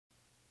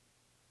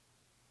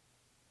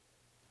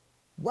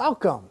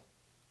Welcome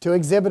to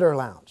Exhibitor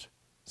Lounge,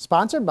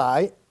 sponsored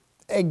by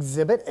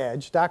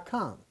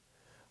ExhibitEdge.com.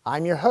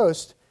 I'm your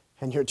host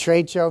and your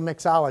trade show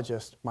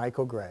mixologist,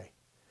 Michael Gray.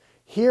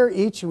 Here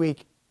each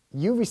week,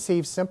 you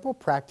receive simple,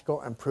 practical,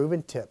 and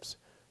proven tips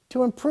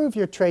to improve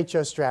your trade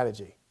show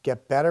strategy,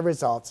 get better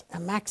results,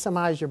 and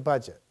maximize your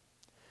budget.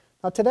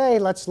 Now today,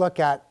 let's look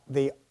at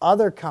the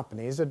other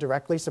companies that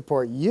directly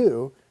support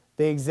you,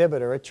 the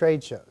exhibitor, at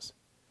trade shows.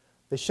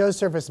 The Show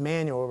Service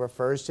Manual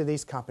refers to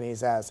these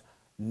companies as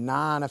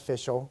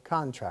non-official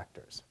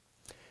contractors.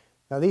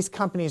 Now these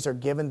companies are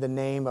given the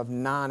name of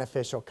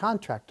non-official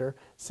contractor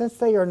since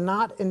they are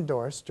not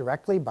endorsed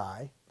directly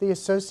by the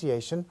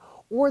association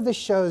or the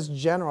show's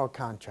general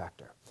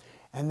contractor,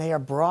 and they are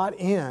brought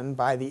in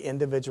by the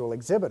individual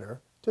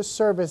exhibitor to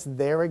service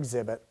their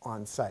exhibit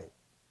on site.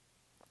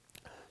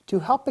 To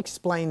help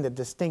explain the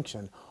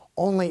distinction,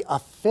 only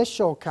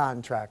official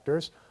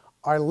contractors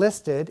are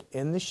listed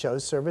in the Show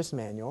Service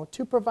Manual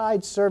to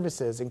provide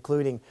services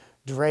including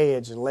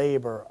drayage,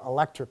 labor,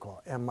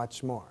 electrical, and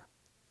much more.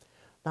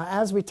 Now,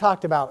 as we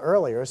talked about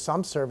earlier,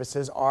 some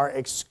services are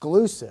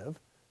exclusive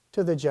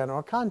to the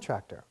general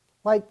contractor,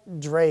 like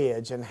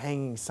drayage and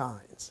hanging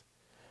signs.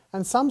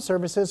 And some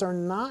services are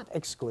not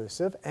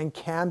exclusive and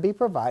can be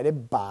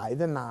provided by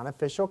the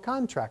non-official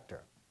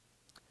contractor.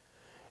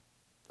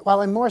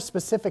 While in more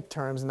specific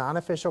terms,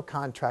 non-official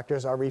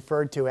contractors are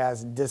referred to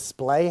as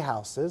display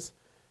houses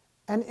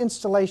and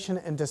installation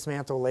and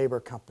dismantle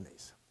labor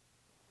companies.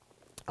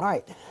 All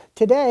right,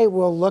 today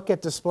we'll look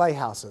at display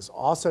houses,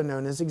 also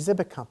known as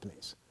exhibit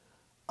companies.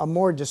 A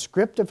more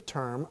descriptive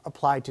term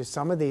applied to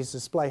some of these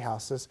display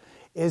houses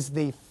is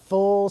the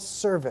full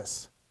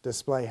service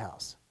display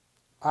house.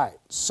 All right,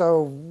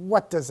 so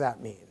what does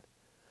that mean?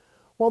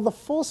 Well, the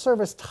full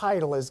service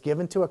title is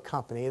given to a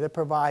company that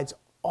provides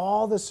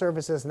all the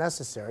services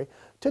necessary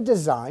to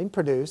design,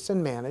 produce,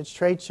 and manage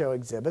trade show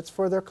exhibits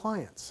for their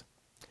clients.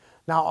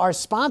 Now, our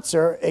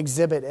sponsor,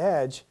 Exhibit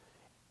Edge,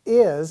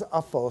 is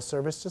a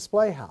full-service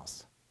display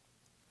house.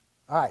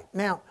 All right,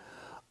 now,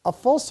 a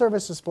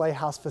full-service display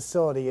house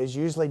facility is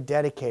usually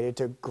dedicated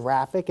to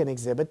graphic and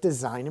exhibit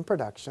design and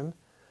production,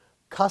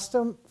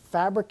 custom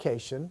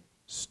fabrication,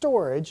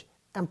 storage,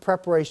 and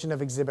preparation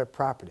of exhibit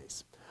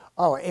properties.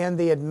 Oh, and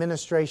the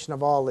administration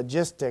of all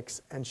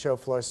logistics and show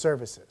floor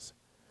services.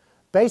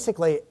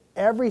 Basically,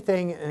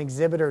 everything an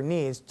exhibitor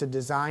needs to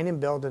design and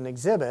build an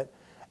exhibit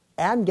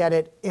and get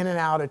it in and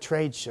out of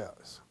trade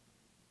shows.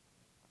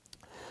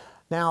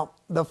 Now,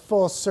 the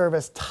full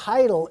service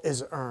title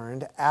is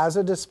earned as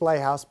a display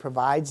house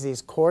provides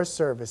these core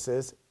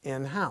services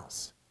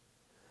in-house.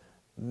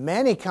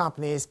 Many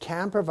companies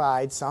can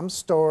provide some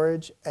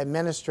storage,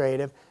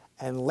 administrative,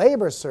 and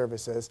labor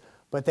services,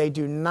 but they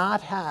do not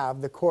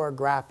have the core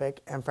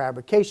graphic and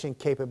fabrication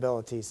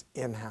capabilities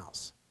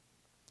in-house.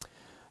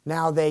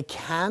 Now, they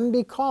can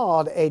be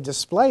called a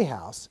display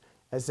house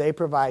as they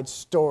provide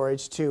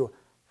storage to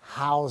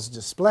house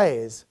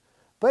displays,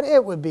 but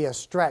it would be a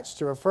stretch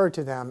to refer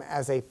to them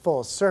as a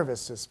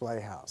full-service display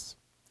house.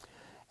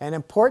 An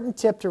important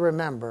tip to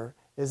remember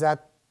is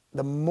that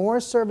the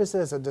more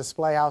services a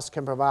display house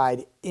can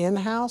provide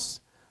in-house,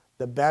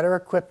 the better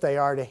equipped they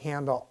are to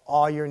handle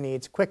all your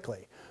needs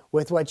quickly,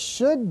 with what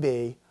should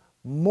be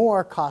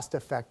more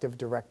cost-effective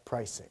direct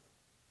pricing.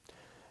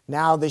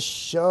 Now, the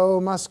show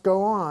must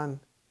go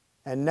on,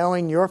 and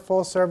knowing your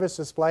full-service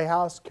display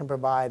house can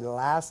provide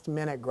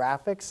last-minute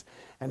graphics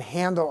and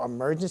handle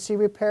emergency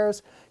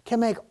repairs can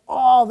make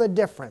all the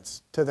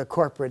difference to the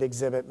corporate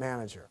exhibit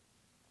manager.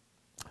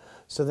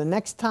 So the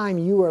next time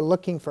you are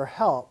looking for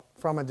help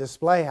from a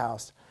display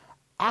house,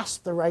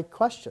 ask the right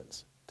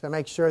questions to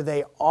make sure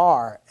they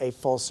are a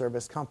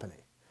full-service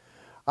company.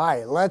 All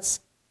right,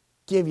 let's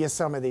give you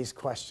some of these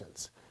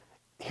questions.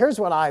 Here's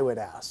what I would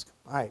ask.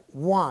 All right,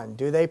 1,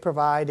 do they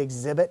provide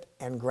exhibit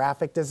and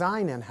graphic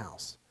design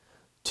in-house?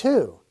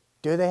 2,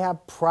 do they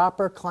have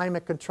proper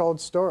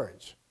climate-controlled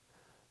storage?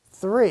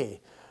 3,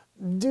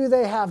 do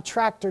they have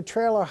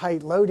tractor-trailer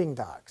height loading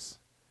docks?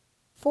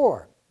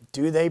 4,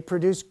 do they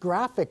produce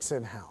graphics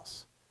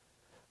in-house?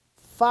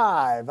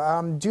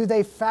 5, do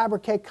they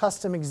fabricate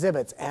custom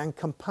exhibits and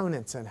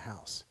components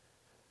in-house?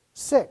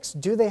 6,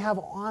 do they have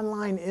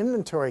online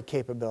inventory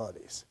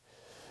capabilities?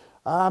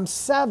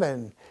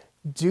 7,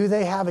 do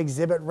they have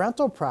exhibit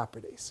rental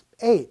properties?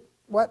 8,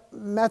 what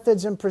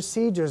methods and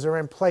procedures are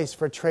in place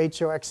for trade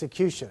show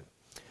execution?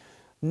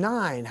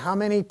 9, how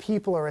many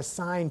people are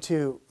assigned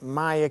to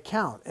my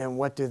account and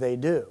what do they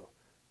do?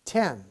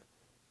 10,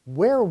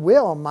 where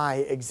will my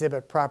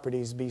exhibit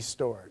properties be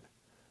stored?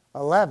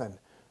 11,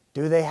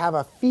 do they have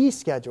a fee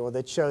schedule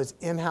that shows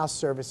in-house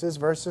services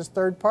versus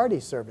third-party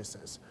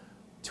services?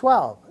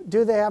 12,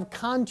 do they have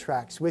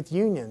contracts with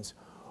unions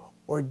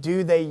or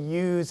do they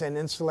use an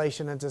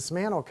installation and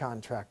dismantle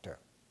contractor?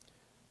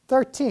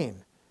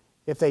 13,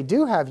 if they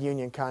do have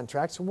union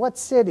contracts, what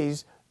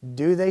cities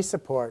do they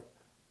support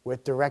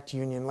with direct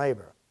union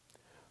labor?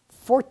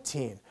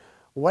 14,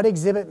 what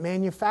exhibit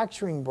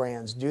manufacturing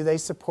brands do they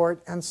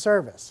support and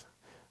service?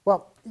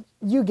 Well,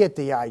 you get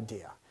the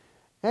idea.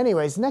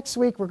 Anyways, next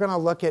week we're going to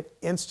look at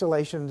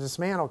installation and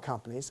dismantle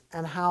companies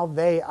and how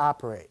they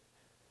operate.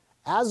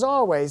 As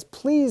always,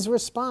 please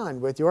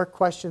respond with your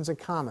questions and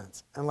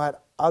comments and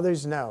let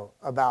others know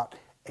about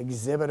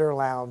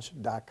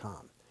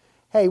exhibitorlounge.com.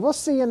 Hey, we'll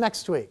see you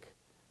next week.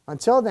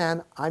 Until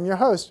then, I'm your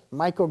host,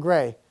 Michael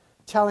Gray,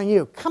 telling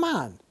you, come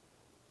on,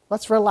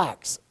 let's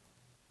relax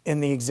in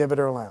the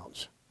Exhibitor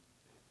Lounge.